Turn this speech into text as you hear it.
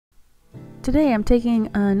Today I'm taking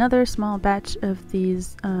another small batch of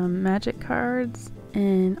these magic cards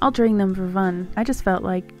and altering them for fun. I just felt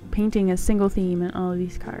like painting a single theme in all of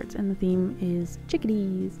these cards, and the theme is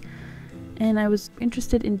chickadees. And I was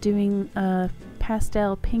interested in doing a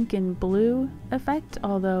pastel pink and blue effect,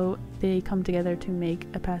 although they come together to make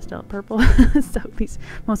a pastel purple. So these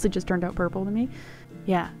mostly just turned out purple to me.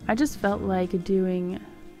 Yeah, I just felt like doing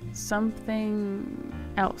something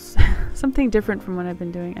else, something different from what I've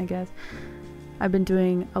been doing, I guess. I've been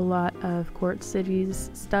doing a lot of Quartz Cities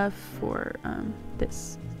stuff for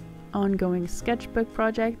this ongoing sketchbook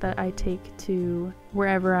project that I take to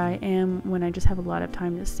wherever I am when I just have a lot of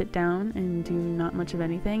time to sit down and do not much of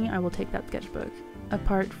anything. I will take that sketchbook.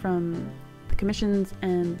 Apart from the commissions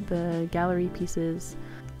and the gallery pieces,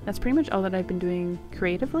 that's pretty much all that I've been doing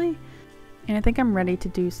creatively, and I think I'm ready to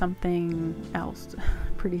do something else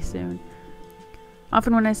pretty soon.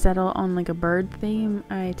 Often when I settle on like a bird theme,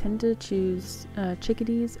 I tend to choose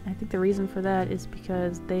chickadees. I think the reason for that is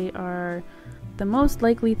because they are the most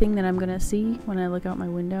likely thing that I'm gonna see when I look out my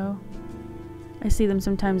window. I see them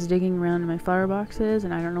sometimes digging around in my flower boxes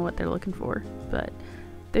and I don't know what they're looking for, but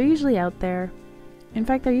they're usually out there. In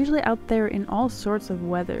fact, they're usually out there in all sorts of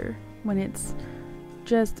weather. When it's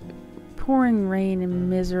just pouring rain and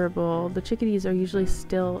miserable, the chickadees are usually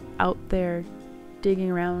still out there digging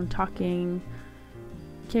around, talking,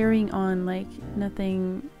 carrying on like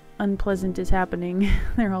nothing unpleasant is happening.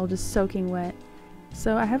 They're all just soaking wet.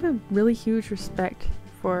 So I have a really huge respect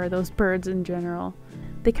for those birds in general.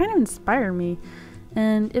 They kind of inspire me,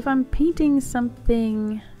 and if I'm painting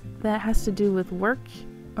something that has to do with work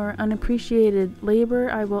or unappreciated labor,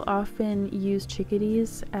 I will often use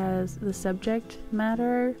chickadees as the subject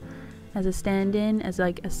matter, as a stand-in, as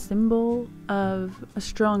like a symbol of a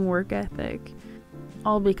strong work ethic.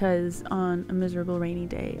 All because on a miserable rainy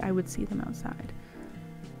day, I would see them outside.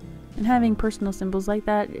 And having personal symbols like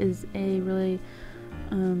that is a really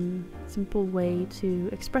simple way to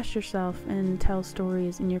express yourself and tell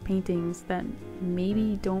stories in your paintings that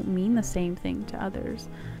maybe don't mean the same thing to others.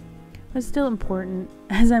 But it's still important,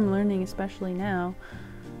 as I'm learning, especially now,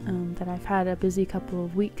 that I've had a busy couple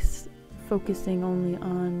of weeks focusing only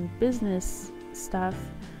on business stuff,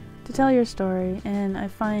 to tell your story. And I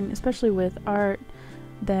find, especially with art,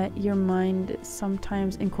 that your mind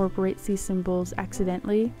sometimes incorporates these symbols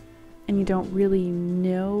accidentally, and you don't really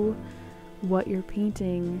know what you're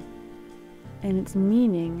painting and its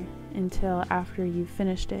meaning until after you've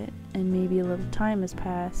finished it, and maybe a little time has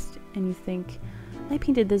passed and you think, I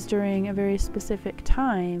painted this during a very specific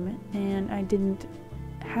time and I didn't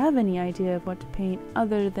have any idea of what to paint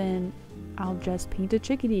other than I'll just paint a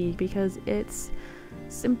chickadee because it's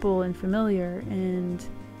simple and familiar, and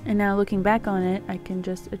now looking back on it, I can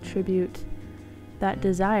just attribute that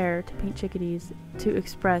desire to paint chickadees to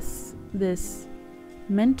express this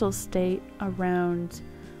mental state around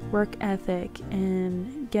work ethic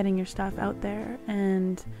and getting your stuff out there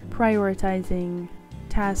and prioritizing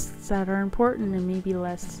tasks that are important and maybe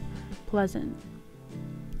less pleasant.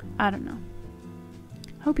 I don't know.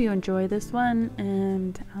 Hope you enjoy this one,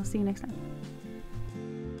 and I'll see you next time.